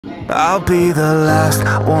I'll be the last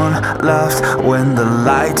one left when the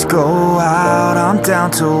lights go out. I'm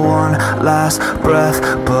down to one last breath,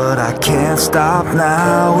 but I can't stop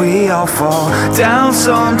now. We all fall down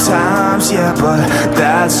sometimes, yeah, but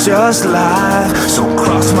that's just life. So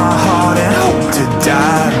cross my heart and hope to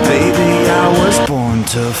die. Baby, I was born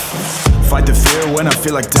to fight the fear when I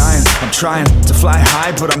feel like dying. I'm trying to fly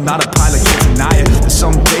high, but I'm not a pilot, can't deny it. There's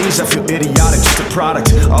some days I feel idiotic, just a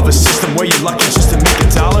product of a system where you're lucky just to make a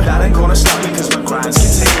dollar. That ain't gonna stop me cause my grind's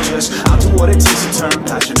contagious. I'll do what it takes to turn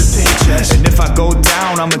passion to paychecks. And if I go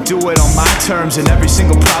down, I'ma do it on my terms. And every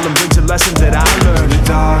single problem brings a lesson that I learned. The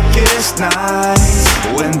darkest nights,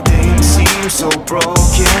 when things seem so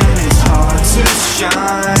broken, it's hard to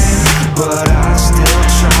shine.